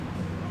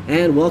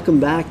And welcome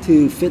back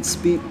to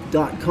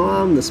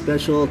fitspeak.com, the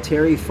special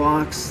Terry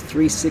Fox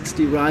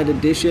 360 Ride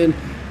Edition.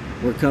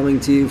 We're coming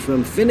to you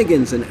from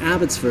Finnegan's in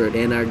Abbotsford,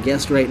 and our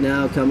guest right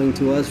now coming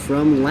to us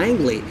from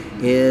Langley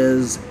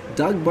is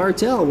Doug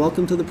Bartel.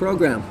 Welcome to the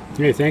program.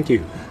 Hey, thank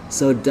you.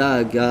 So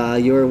Doug,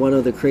 you're one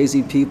of the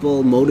crazy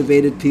people,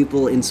 motivated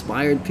people,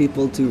 inspired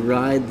people to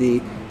ride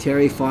the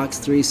Terry Fox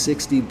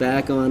 360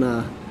 back on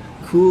a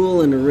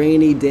cool and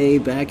rainy day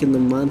back in the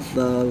month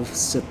of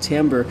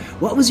September.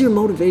 What was your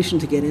motivation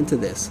to get into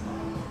this?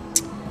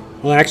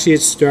 Well, actually,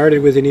 it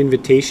started with an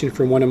invitation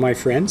from one of my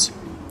friends.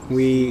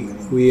 We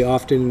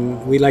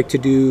like to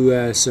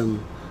do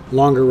some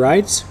longer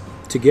rides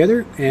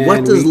together. And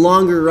what does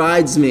longer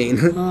rides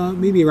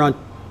mean? Maybe around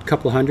a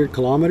couple 100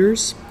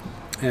 kilometers.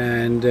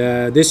 And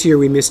this year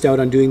we missed out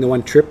on doing the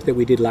one trip that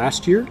we did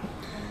last year.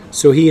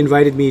 So he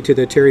invited me to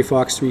the Terry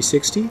Fox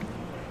 360.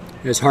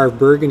 As Harv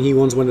Bergen, he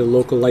owns one of the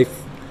local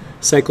life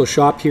cycle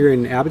shop here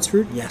in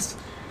Abbotsford. Yes.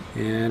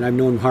 And I've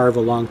known Harv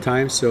a long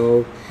time,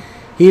 so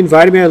he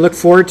invited me. I looked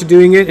forward to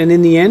doing it, and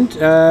in the end,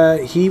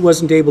 he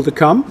wasn't able to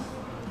come,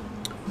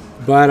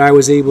 but I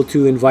was able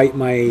to invite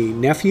my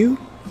nephew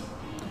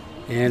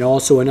and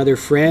also another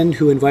friend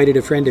who invited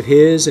a friend of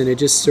his, and it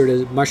just sort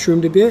of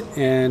mushroomed a bit,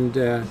 and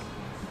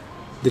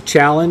the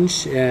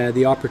challenge,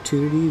 the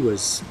opportunity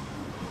was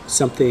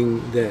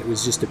something that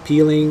was just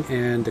appealing,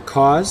 and the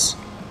cause,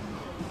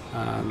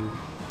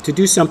 to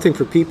do something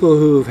for people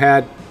who've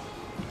had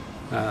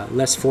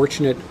less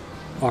fortunate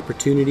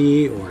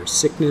opportunity or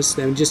sickness,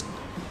 and just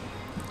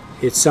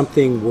it's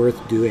something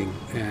worth doing,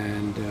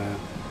 and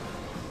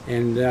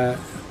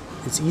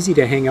it's easy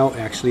to hang out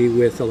actually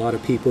with a lot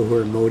of people who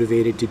are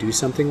motivated to do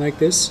something like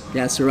this.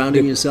 Yeah,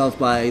 surrounding yourself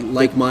by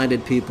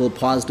like-minded people,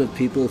 positive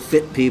people,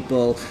 fit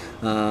people,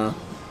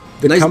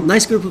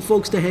 nice group of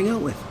folks to hang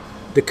out with.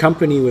 The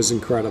company was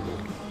incredible.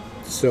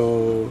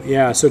 So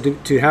yeah, so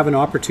to have an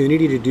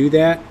opportunity to do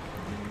that,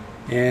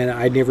 and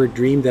I never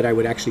dreamed that I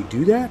would actually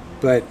do that,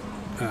 but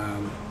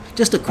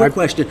just a quick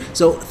question.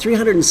 So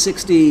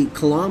 360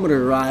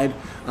 kilometer ride,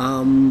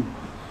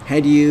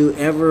 had you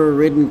ever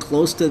ridden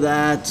close to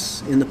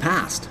that in the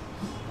past?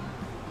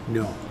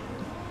 No,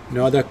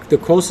 the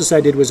closest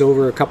I did was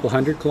over a couple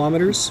 100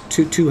 kilometers,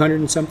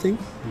 200 and something,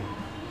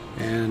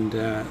 and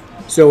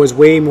so it was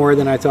way more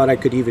than I thought I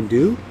could even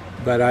do,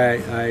 but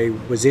I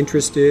was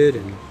interested,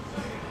 and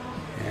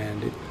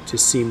it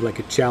just seemed like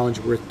a challenge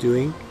worth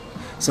doing.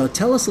 So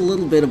tell us a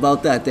little bit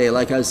about that day.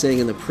 Like I was saying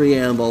in the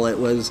preamble, it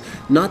was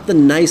not the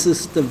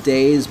nicest of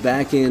days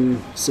back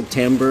in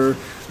September.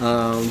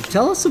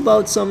 Tell us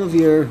about some of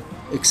your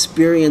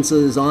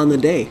experiences on the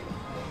day.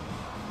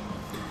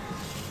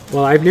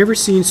 Well, I've never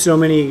seen so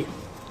many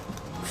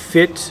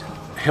fit,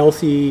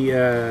 healthy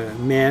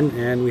men,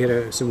 and we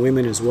had some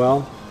women as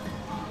well,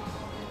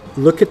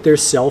 look at their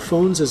cell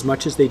phones as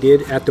much as they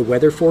did at the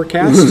weather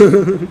forecast,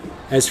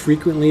 as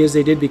frequently as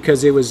they did,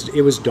 because it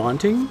was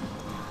daunting.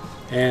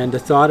 And the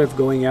thought of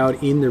going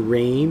out in the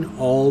rain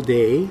all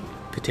day,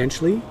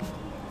 potentially,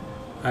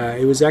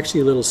 it was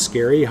actually a little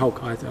scary. I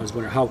was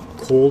wondering how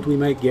cold we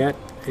might get.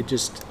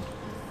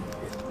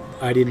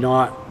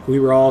 We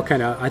were all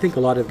kind of, I think a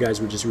lot of guys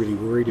were just really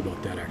worried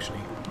about that, actually.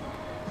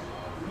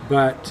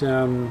 But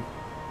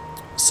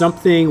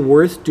something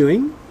worth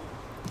doing,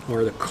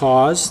 or the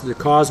cause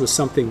was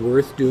something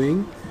worth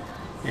doing,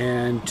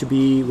 and to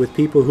be with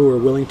people who are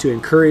willing to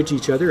encourage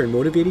each other and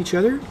motivate each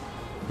other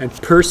and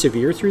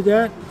persevere through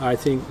that, I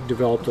think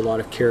developed a lot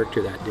of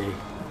character that day.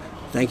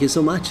 Thank you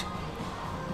so much.